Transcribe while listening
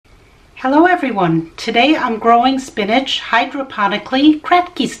Hello everyone, today I'm growing spinach hydroponically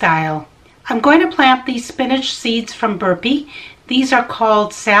Kratky style. I'm going to plant these spinach seeds from Burpee. These are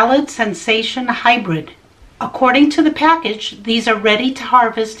called Salad Sensation Hybrid. According to the package, these are ready to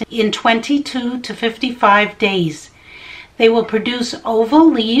harvest in 22 to 55 days. They will produce oval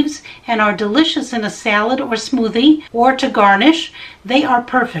leaves and are delicious in a salad or smoothie or to garnish. They are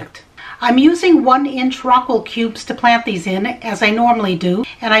perfect. I'm using 1-inch rockwool cubes to plant these in, as I normally do,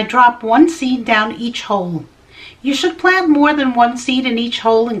 and I drop one seed down each hole. You should plant more than one seed in each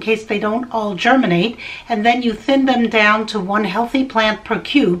hole in case they don't all germinate, and then you thin them down to one healthy plant per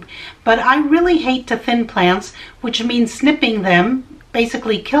cube, but I really hate to thin plants, which means snipping them,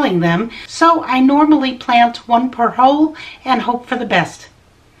 basically killing them, so I normally plant one per hole and hope for the best.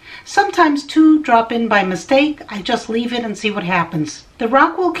 Sometimes two drop in by mistake. I just leave it and see what happens. The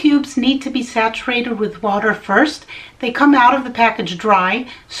rockwool cubes need to be saturated with water first. They come out of the package dry,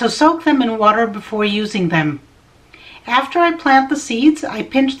 so soak them in water before using them. After I plant the seeds, I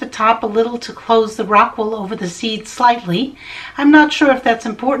pinch the top a little to close the rockwool over the seeds slightly. I'm not sure if that's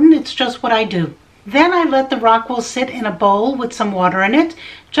important, it's just what I do. Then I let the rockwool sit in a bowl with some water in it,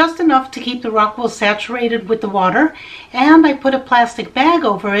 just enough to keep the rockwool saturated with the water, and I put a plastic bag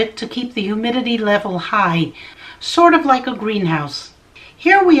over it to keep the humidity level high, sort of like a greenhouse.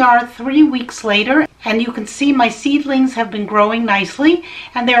 Here we are 3 weeks later, and you can see my seedlings have been growing nicely,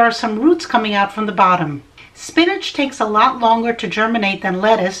 and there are some roots coming out from the bottom. Spinach takes a lot longer to germinate than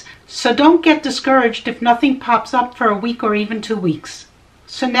lettuce, so don't get discouraged if nothing pops up for a week or even 2 weeks.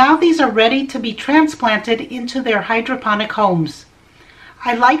 So now these are ready to be transplanted into their hydroponic homes.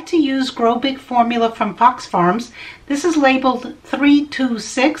 I like to use Grow Big formula from Fox Farms. This is labeled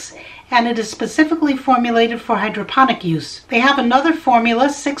 326 and it is specifically formulated for hydroponic use. They have another formula,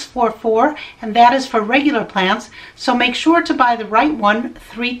 644, and that is for regular plants, so make sure to buy the right one,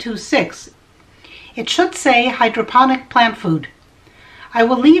 326. It should say hydroponic plant food. I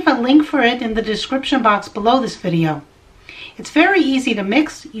will leave a link for it in the description box below this video. It's very easy to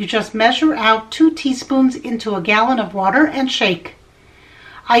mix. You just measure out 2 teaspoons into a gallon of water and shake.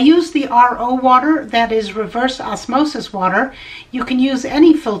 I use the RO water, that is reverse osmosis water. You can use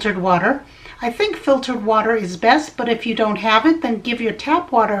any filtered water. I think filtered water is best, but if you don't have it, then give your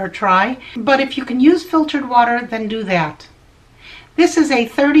tap water a try. But if you can use filtered water, then do that. This is a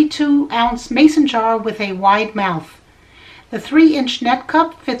 32-ounce mason jar with a wide mouth. The 3-inch net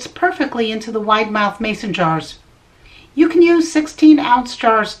cup fits perfectly into the wide mouth mason jars. You can use 16-ounce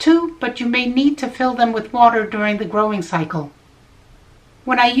jars too, but you may need to fill them with water during the growing cycle.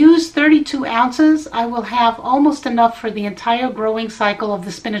 When I use 32 ounces, I will have almost enough for the entire growing cycle of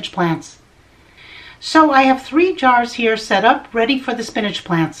the spinach plants. So I have 3 jars here set up, ready for the spinach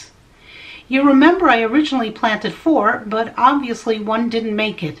plants. You remember I originally planted 4, but obviously one didn't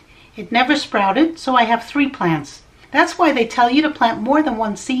make it. It never sprouted, so I have 3 plants. That's why they tell you to plant more than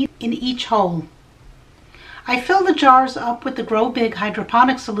one seed in each hole. I fill the jars up with the Grow Big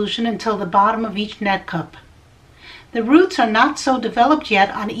hydroponic solution until the bottom of each net cup. The roots are not so developed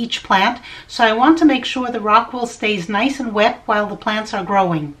yet on each plant, so I want to make sure the rockwool stays nice and wet while the plants are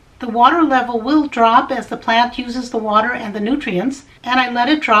growing. The water level will drop as the plant uses the water and the nutrients, and I let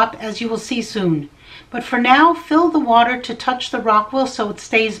it drop as you will see soon. But for now, fill the water to touch the rockwool so it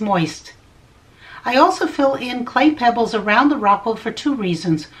stays moist. I also fill in clay pebbles around the rockwool for 2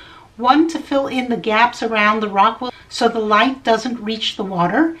 reasons. 1, to fill in the gaps around the rockwool so the light doesn't reach the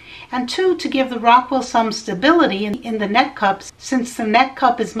water, and 2, to give the rockwool some stability in the net cups, since the net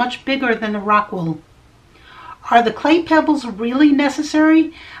cup is much bigger than the rockwool. Are the clay pebbles really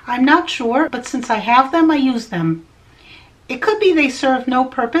necessary? I'm not sure, but since I have them, I use them. It could be they serve no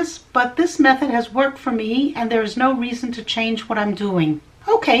purpose, but this method has worked for me and there is no reason to change what I'm doing.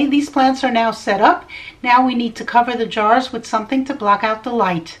 Okay, these plants are now set up. Now we need to cover the jars with something to block out the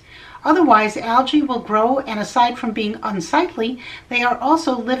light. Otherwise, algae will grow, and aside from being unsightly, they are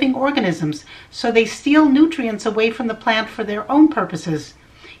also living organisms, so they steal nutrients away from the plant for their own purposes.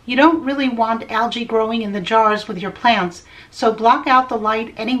 You don't really want algae growing in the jars with your plants, so block out the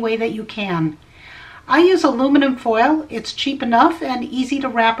light any way that you can. I use aluminum foil. It's cheap enough and easy to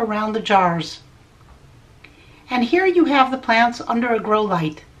wrap around the jars. And here you have the plants under a grow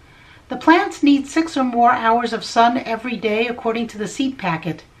light. The plants need 6 or more hours of sun every day according to the seed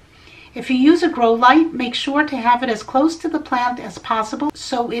packet. If you use a grow light, make sure to have it as close to the plant as possible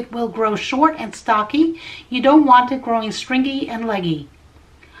so it will grow short and stocky. You don't want it growing stringy and leggy.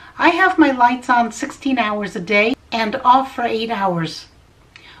 I have my lights on 16 hours a day and off for 8 hours.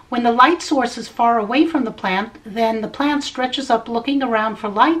 When the light source is far away from the plant, then the plant stretches up looking around for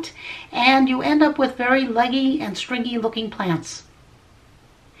light, and you end up with very leggy and stringy looking plants.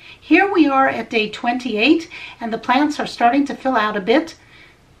 Here we are at day 28 and the plants are starting to fill out a bit.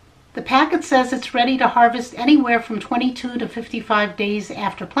 The packet says it's ready to harvest anywhere from 22 to 55 days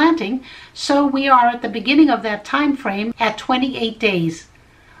after planting, so we are at the beginning of that time frame at 28 days.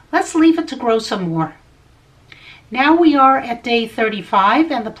 Let's leave it to grow some more. Now we are at day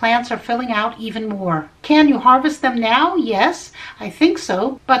 35 and the plants are filling out even more. Can you harvest them now? Yes, I think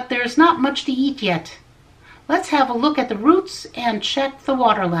so, but there's not much to eat yet. Let's have a look at the roots and check the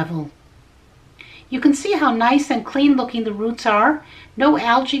water level. You can see how nice and clean looking the roots are. No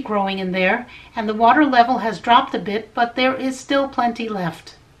algae growing in there, and the water level has dropped a bit, but there is still plenty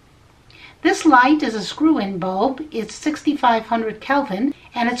left. This light is a screw-in bulb. It's 6500 Kelvin,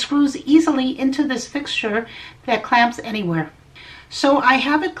 and it screws easily into this fixture that clamps anywhere. So I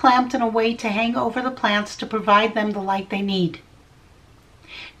have it clamped in a way to hang over the plants to provide them the light they need.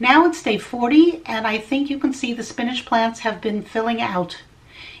 Now it's day 40, and I think you can see the spinach plants have been filling out.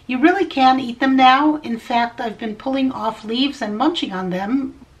 You really can eat them now. In fact, I've been pulling off leaves and munching on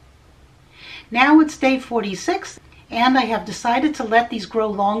them. Now it's day 46, and I have decided to let these grow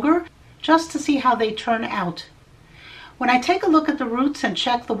longer just to see how they turn out. When I take a look at the roots and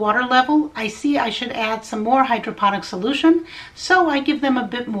check the water level, I see I should add some more hydroponic solution, so I give them a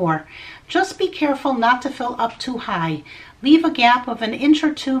bit more. Just be careful not to fill up too high. Leave a gap of 1 inch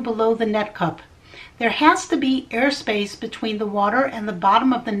or 2 below the net cup. There has to be airspace between the water and the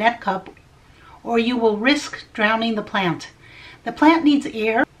bottom of the net cup, or you will risk drowning the plant. The plant needs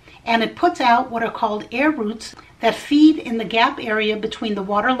air, and it puts out what are called air roots that feed in the gap area between the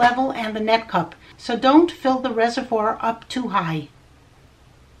water level and the net cup, so don't fill the reservoir up too high.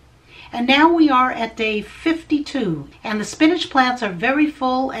 And now we are at day 52, and the spinach plants are very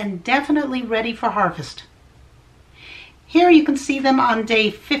full and definitely ready for harvest. Here you can see them on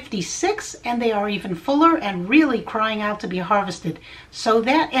day 56, and they are even fuller and really crying out to be harvested. So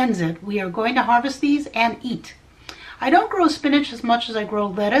that ends it. We are going to harvest these and eat. I don't grow spinach as much as I grow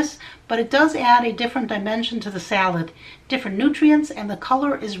lettuce, but it does add a different dimension to the salad, different nutrients, and the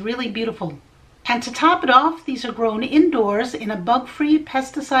color is really beautiful. And to top it off, these are grown indoors in a bug-free,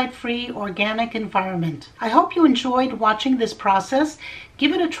 pesticide-free, organic environment. I hope you enjoyed watching this process.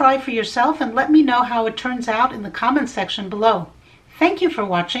 Give it a try for yourself and let me know how it turns out in the comments section below. Thank you for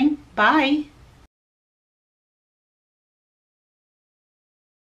watching. Bye!